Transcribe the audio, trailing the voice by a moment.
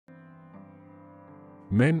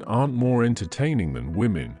Men aren't more entertaining than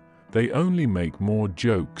women, they only make more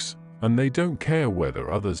jokes, and they don't care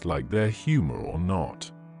whether others like their humor or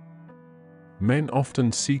not. Men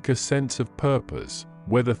often seek a sense of purpose,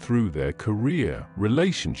 whether through their career,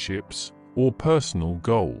 relationships, or personal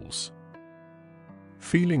goals.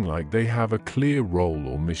 Feeling like they have a clear role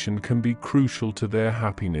or mission can be crucial to their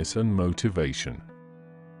happiness and motivation.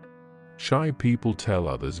 Shy people tell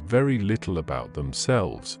others very little about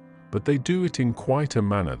themselves, but they do it in quite a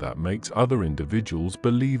manner that makes other individuals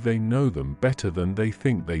believe they know them better than they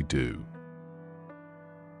think they do.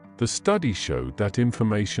 The study showed that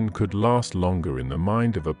information could last longer in the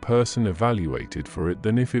mind of a person evaluated for it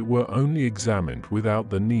than if it were only examined without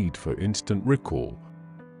the need for instant recall.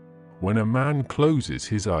 When a man closes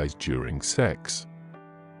his eyes during sex,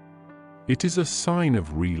 it is a sign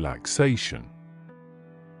of relaxation.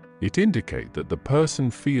 It indicates that the person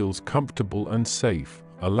feels comfortable and safe,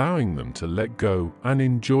 allowing them to let go and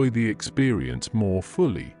enjoy the experience more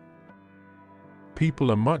fully.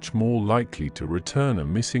 People are much more likely to return a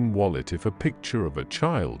missing wallet if a picture of a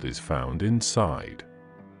child is found inside.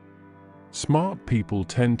 Smart people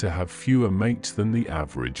tend to have fewer mates than the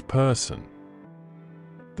average person.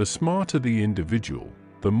 The smarter the individual,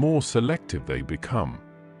 the more selective they become.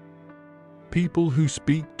 People who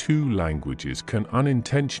speak 2 languages can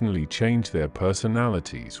unintentionally change their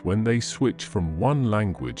personalities when they switch from one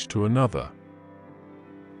language to another.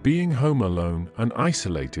 Being home alone and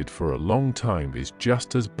isolated for a long time is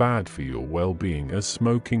just as bad for your well-being as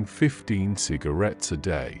smoking 15 cigarettes a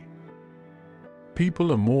day.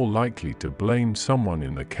 People are more likely to blame someone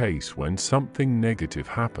in the case when something negative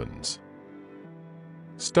happens.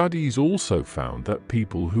 Studies also found that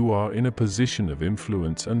people who are in a position of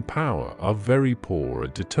influence and power are very poor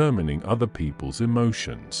at determining other people's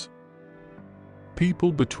emotions.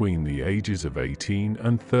 People between the ages of 18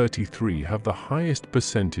 and 33 have the highest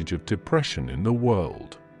percentage of depression in the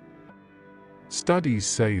world. Studies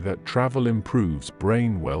say that travel improves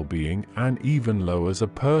brain well-being and even lowers a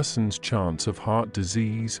person's chance of heart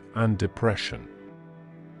disease and depression.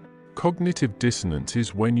 Cognitive dissonance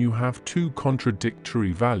is when you have 2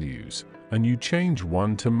 contradictory values, and you change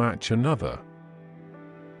one to match another.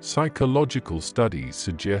 Psychological studies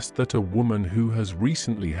suggest that a woman who has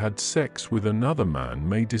recently had sex with another man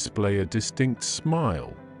may display a distinct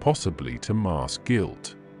smile, possibly to mask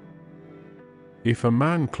guilt. If a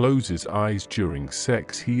man closes eyes during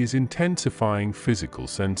sex, he is intensifying physical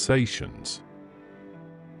sensations.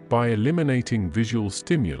 By eliminating visual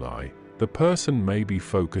stimuli, the person may be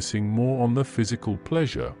focusing more on the physical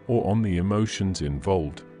pleasure or on the emotions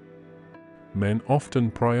involved. Men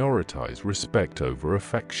often prioritize respect over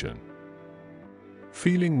affection.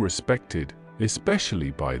 Feeling respected,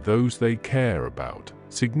 especially by those they care about,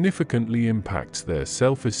 significantly impacts their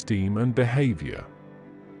self-esteem and behavior.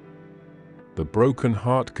 The broken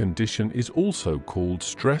heart condition is also called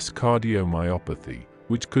stress cardiomyopathy,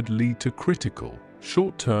 which could lead to critical,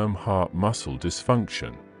 short-term heart muscle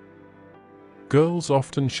dysfunction. Girls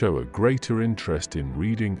often show a greater interest in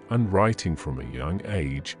reading and writing from a young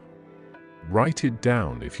age. Write it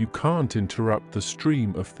down if you can't interrupt the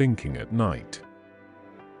stream of thinking at night.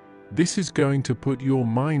 This is going to put your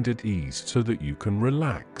mind at ease so that you can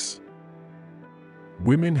relax.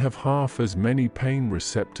 Women have half as many pain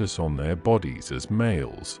receptors on their bodies as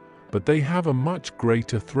males, but they have a much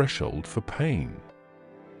greater threshold for pain.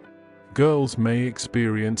 Girls may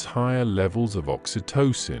experience higher levels of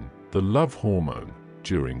oxytocin, the love hormone,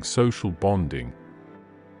 during social bonding.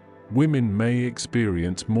 Women may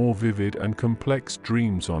experience more vivid and complex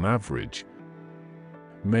dreams on average.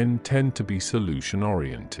 Men tend to be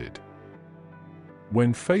solution-oriented.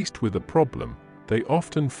 When faced with a problem, they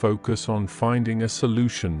often focus on finding a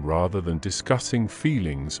solution rather than discussing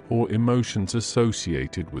feelings or emotions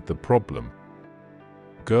associated with the problem.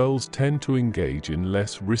 Girls tend to engage in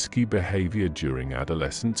less risky behavior during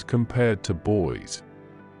adolescence compared to boys.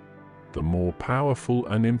 The more powerful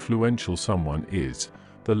and influential someone is,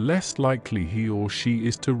 the less likely he or she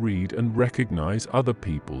is to read and recognize other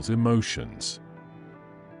people's emotions.